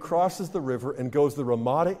anybody who crosses the river and goes to the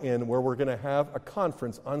Ramada Inn, where we're going to have a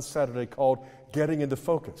conference on Saturday called Getting into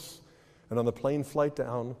Focus. And on the plane flight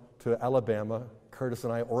down to Alabama, Curtis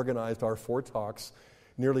and I organized our 4 talks.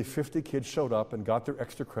 Nearly 50 kids showed up and got their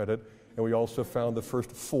extra credit, and we also found the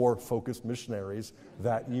first 4 focused missionaries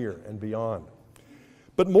that year and beyond.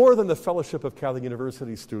 But more than the Fellowship of Catholic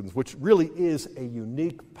University students, which really is a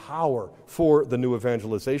unique power for the New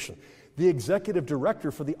Evangelization, the executive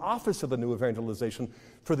director for the Office of the New Evangelization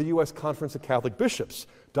for the U.S. Conference of Catholic Bishops,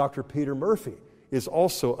 Dr. Peter Murphy, is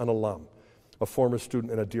also an alum, a former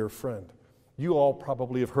student and a dear friend. You all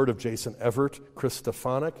probably have heard of Jason Everett, Chris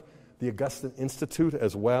Stefanik, the Augustine Institute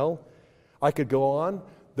as well. I could go on.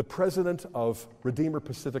 The president of Redeemer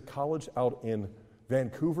Pacific College out in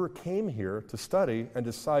Vancouver came here to study and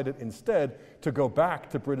decided instead to go back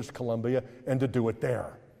to British Columbia and to do it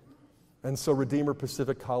there. And so Redeemer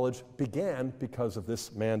Pacific College began because of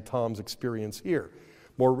this man Tom's experience here.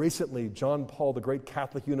 More recently, John Paul, the great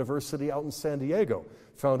Catholic University out in San Diego,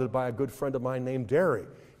 founded by a good friend of mine named Derry.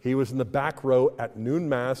 He was in the back row at noon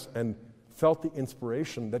Mass and felt the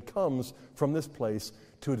inspiration that comes from this place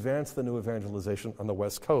to advance the New Evangelization on the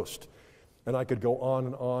West Coast. And I could go on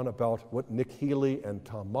and on about what Nick Healy and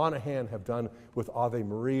Tom Monahan have done with Ave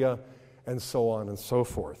Maria, and so on and so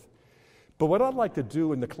forth. But what I'd like to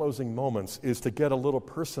do in the closing moments is to get a little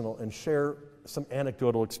personal and share some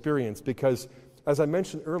anecdotal experience, because, as I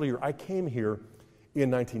mentioned earlier, I came here in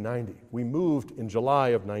 1990. We moved in July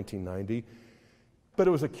of 1990, but it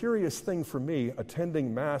was a curious thing for me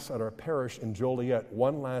attending Mass at our parish in Joliet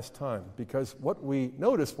one last time, because what we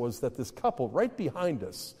noticed was that this couple right behind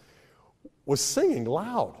us was singing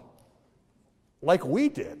loud, like we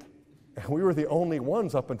did. And we were the only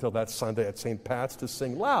ones up until that Sunday at St. Pat's to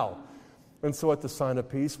sing loud. And so at the sign of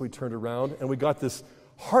peace, we turned around and we got this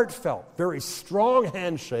heartfelt, very strong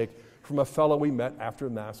handshake from a fellow we met after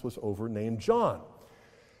Mass was over named John.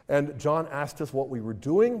 And John asked us what we were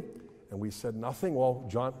doing, and we said nothing. Well,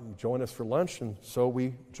 John joined us for lunch, and so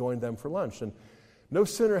we joined them for lunch. And no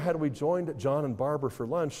sooner had we joined John and Barbara for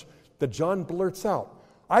lunch that John blurts out,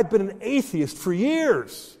 "I've been an atheist for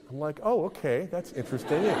years." I'm like, oh, okay, that's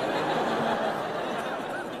interesting.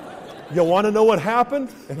 You want to know what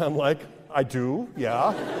happened? And I'm like, I do,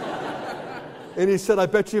 yeah. And he said, I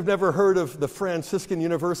bet you've never heard of the Franciscan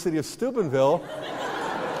University of Steubenville.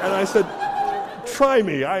 And I said, try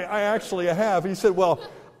me, I actually have. He said, well,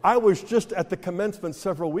 I was just at the commencement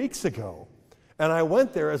several weeks ago, and I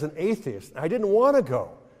went there as an atheist. I didn't want to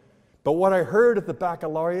go. But what I heard at the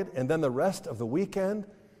baccalaureate and then the rest of the weekend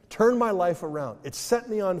turned my life around. It set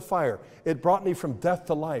me on fire. It brought me from death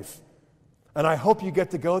to life. And I hope you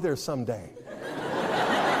get to go there someday.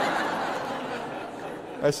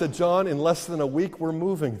 I said, John, in less than a week, we're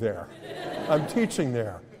moving there. I'm teaching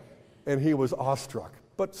there. And he was awestruck.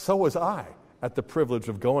 But so was I at the privilege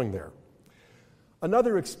of going there.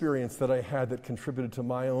 Another experience that I had that contributed to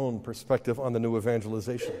my own perspective on the New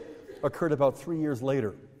Evangelization occurred about 3 years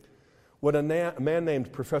later, when a man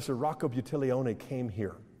named Professor Rocco Buttiglione came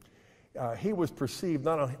here. He was perceived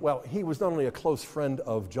he was not only a close friend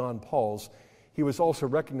of John Paul's, he was also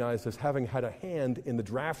recognized as having had a hand in the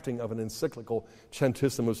drafting of an encyclical,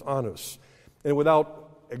 Centesimus Annus. And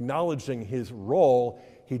without acknowledging his role,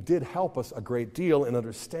 he did help us a great deal in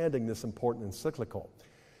understanding this important encyclical.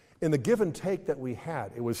 In the give and take that we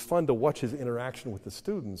had, it was fun to watch his interaction with the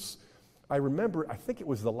students. I remember, I think it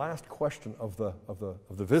was the last question of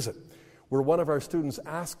the visit, where one of our students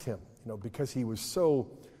asked him, because he was so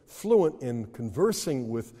fluent in conversing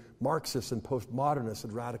with Marxists and postmodernists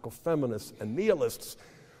and radical feminists and nihilists,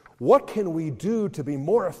 what can we do to be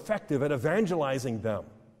more effective at evangelizing them?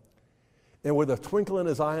 And with a twinkle in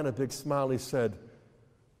his eye and a big smile, he said,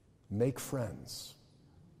 make friends.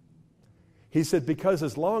 He said, because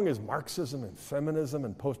as long as Marxism and feminism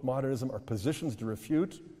and postmodernism are positions to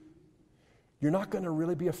refute, you're not going to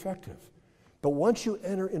really be effective. But once you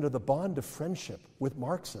enter into the bond of friendship with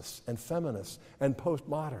Marxists and feminists and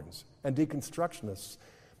postmoderns and deconstructionists,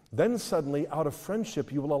 then suddenly out of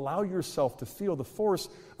friendship you will allow yourself to feel the force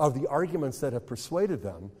of the arguments that have persuaded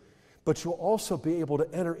them, but you'll also be able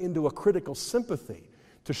to enter into a critical sympathy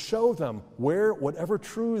to show them where whatever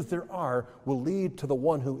truths there are will lead to the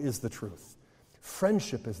one who is the truth.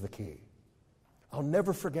 Friendship is the key. I'll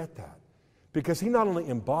never forget that. Because he not only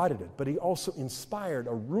embodied it, but he also inspired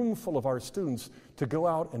a room full of our students to go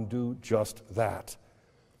out and do just that.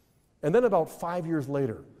 And then about 5 years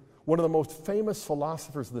later, one of the most famous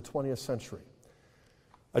philosophers of the 20th century,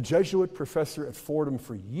 a Jesuit professor at Fordham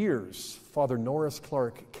for years, Father Norris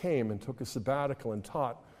Clark, came and took a sabbatical and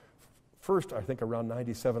taught First, I think, around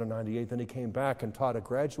 97 or 98. Then he came back and taught a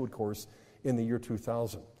graduate course in the year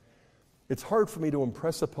 2000. It's hard for me to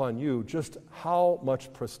impress upon you just how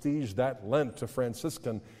much prestige that lent to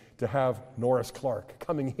Franciscan to have Norris Clark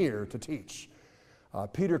coming here to teach.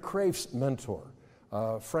 Peter Kraef's mentor,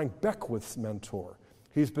 Frank Beckwith's mentor.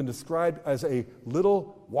 He's been described as a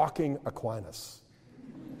little walking Aquinas.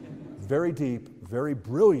 Very deep, very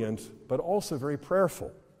brilliant, but also very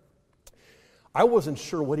prayerful. I wasn't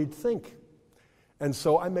sure what he'd think. And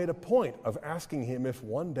so I made a point of asking him if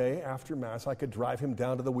one day after Mass I could drive him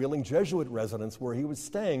down to the Wheeling Jesuit residence where he was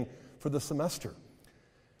staying for the semester.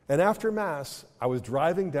 And after Mass, I was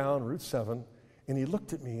driving down Route 7, and he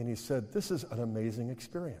looked at me and he said, "This is an amazing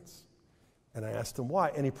experience." And I asked him why,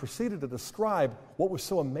 and he proceeded to describe what was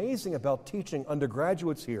so amazing about teaching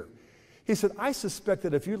undergraduates here. He said, "I suspect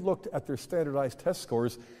that if you looked at their standardized test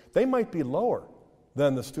scores, they might be lower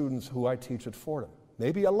than the students who I teach at Fordham.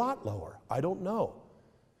 Maybe a lot lower. I don't know.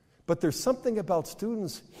 But there's something about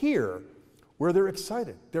students here where they're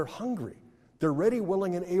excited, they're hungry, they're ready,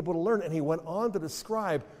 willing, and able to learn." And he went on to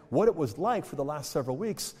describe what it was like for the last several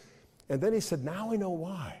weeks. And then he said, "Now I know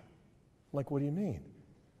why." I'm like, "What do you mean?"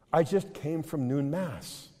 "I just came from noon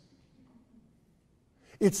Mass."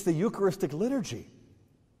 It's the Eucharistic liturgy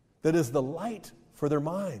that is the light for their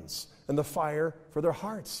minds and the fire for their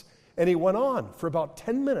hearts. And he went on for about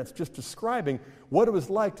 10 minutes just describing what it was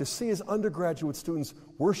like to see his undergraduate students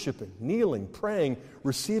worshiping, kneeling, praying,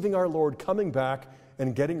 receiving our Lord, coming back,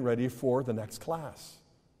 and getting ready for the next class.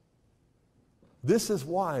 This is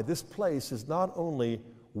why this place is not only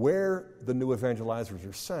where the new evangelizers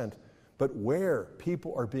are sent, but where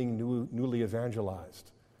people are being newly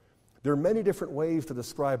evangelized. There are many different ways to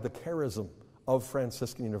describe the charism of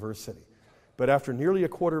Franciscan University. But after nearly a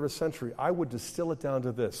quarter of a century, I would distill it down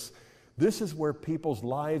to this. This is where people's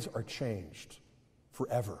lives are changed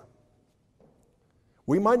forever.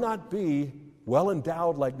 We might not be well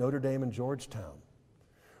endowed like Notre Dame and Georgetown.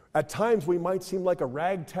 At times, we might seem like a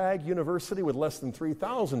ragtag university with less than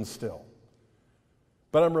 3,000 still.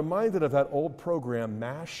 But I'm reminded of that old program,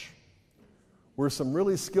 MASH, where some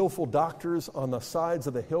really skillful doctors on the sides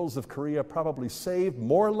of the hills of Korea probably saved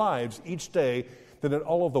more lives each day than at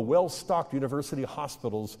all of the well-stocked university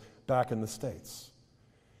hospitals back in the States.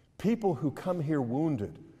 People who come here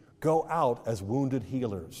wounded go out as wounded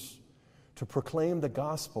healers to proclaim the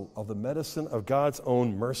gospel of the medicine of God's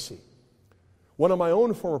own mercy. One of my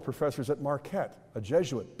own former professors at Marquette, a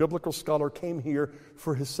Jesuit biblical scholar, came here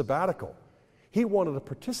for his sabbatical. He wanted to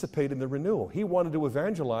participate in the renewal. He wanted to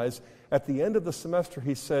evangelize. At the end of the semester,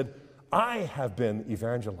 he said, "I have been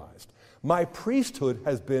evangelized. My priesthood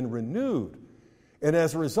has been renewed." And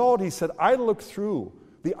as a result, he said, "I look through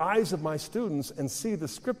the eyes of my students and see the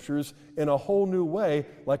scriptures in a whole new way,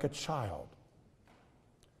 like a child."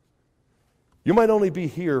 You might only be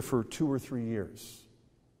here for 2 or 3 years.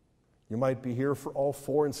 You might be here for all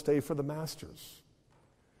 4 and stay for the masters.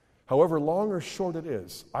 However long or short it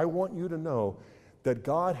is, I want you to know that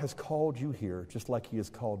God has called you here just like He has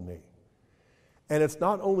called me. And it's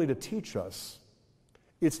not only to teach us,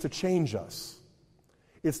 it's to change us.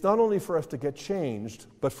 It's not only for us to get changed,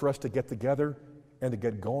 but for us to get together and to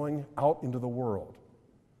get going out into the world,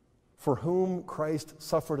 for whom Christ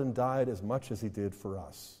suffered and died as much as He did for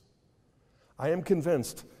us. I am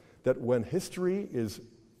convinced that when history is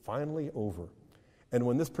finally over, and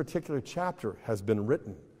when this particular chapter has been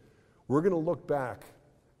written, we're going to look back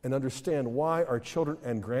and understand why our children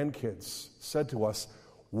and grandkids said to us,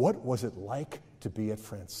 "What was it like to be at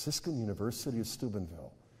Franciscan University of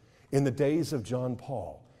Steubenville in the days of John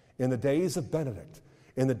Paul, in the days of Benedict,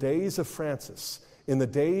 in the days of Francis, in the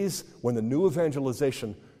days when the new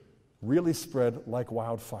evangelization really spread like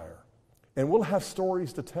wildfire?" And we'll have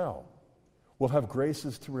stories to tell. We'll have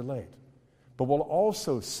graces to relate. But we'll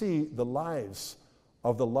also see the lives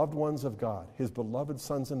of the loved ones of God, His beloved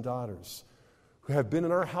sons and daughters, who have been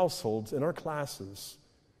in our households, in our classes,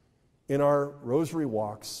 in our rosary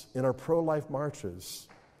walks, in our pro-life marches,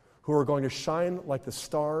 who are going to shine like the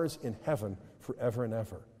stars in heaven forever and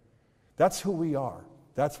ever. That's who we are.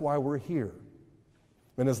 That's why we're here.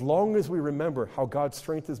 And as long as we remember how God's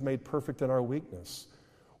strength is made perfect in our weakness,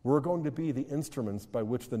 we're going to be the instruments by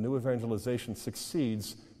which the new evangelization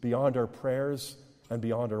succeeds beyond our prayers and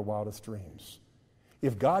beyond our wildest dreams.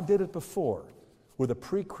 If God did it before with a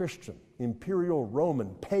pre-Christian, imperial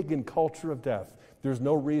Roman, pagan culture of death, there's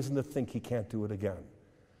no reason to think He can't do it again.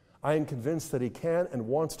 I am convinced that He can and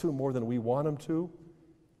wants to more than we want Him to,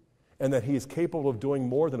 and that He is capable of doing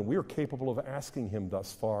more than we're capable of asking Him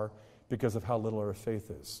thus far because of how little our faith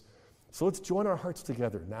is. So let's join our hearts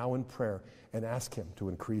together now in prayer and ask Him to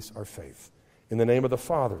increase our faith. In the name of the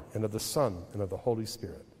Father, and of the Son, and of the Holy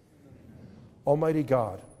Spirit. Almighty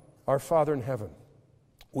God, our Father in heaven,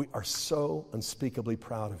 we are so unspeakably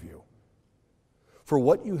proud of you for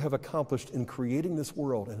what you have accomplished in creating this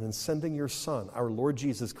world and in sending your Son, our Lord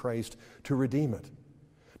Jesus Christ, to redeem it.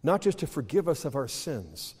 Not just to forgive us of our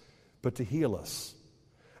sins, but to heal us.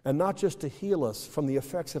 And not just to heal us from the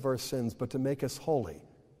effects of our sins, but to make us holy.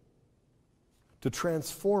 To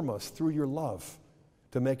transform us through your love,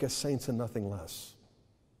 to make us saints and nothing less.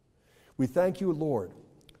 We thank you, Lord,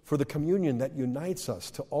 for the communion that unites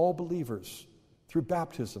us to all believers through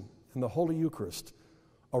baptism and the Holy Eucharist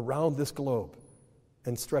around this globe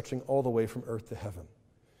and stretching all the way from earth to heaven.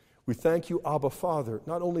 We thank you, Abba Father,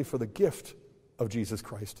 not only for the gift of Jesus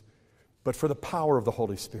Christ, but for the power of the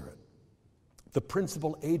Holy Spirit, the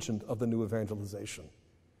principal agent of the new evangelization.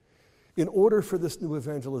 In order for this new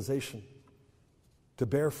evangelization to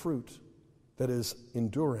bear fruit that is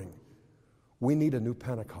enduring, we need a new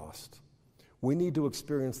Pentecost. We need to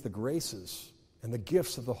experience the graces and the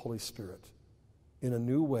gifts of the Holy Spirit in a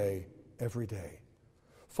new way every day.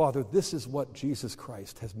 Father, this is what Jesus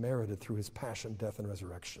Christ has merited through his passion, death, and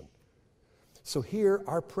resurrection. So hear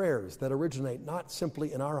our prayers that originate not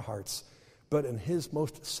simply in our hearts, but in his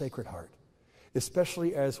most sacred heart,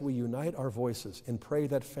 especially as we unite our voices and pray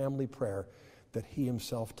that family prayer that he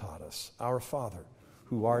himself taught us. Our Father,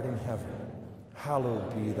 who art in heaven,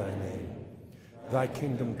 hallowed be thy name. Thy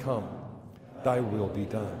kingdom come, thy will be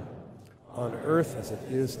done, on earth as it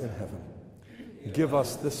is in heaven. Give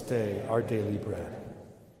us this day our daily bread,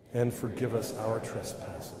 and forgive us our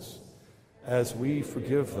trespasses, as we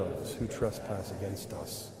forgive those who trespass against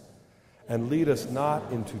us. And lead us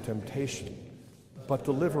not into temptation, but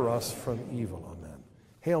deliver us from evil. Amen.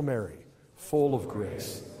 Hail Mary, full of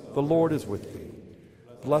grace, the Lord is with thee.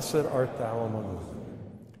 Blessed art thou among women,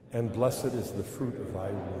 and blessed is the fruit of thy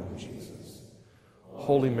womb, Jesus.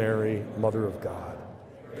 Holy Mary, Mother of God,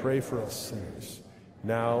 pray for us sinners,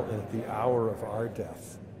 now and at the hour of our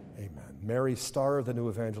death. Amen. Mary, star of the new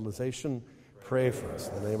evangelization, pray for us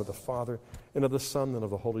in the name of the Father, and of the Son, and of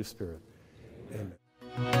the Holy Spirit. Amen.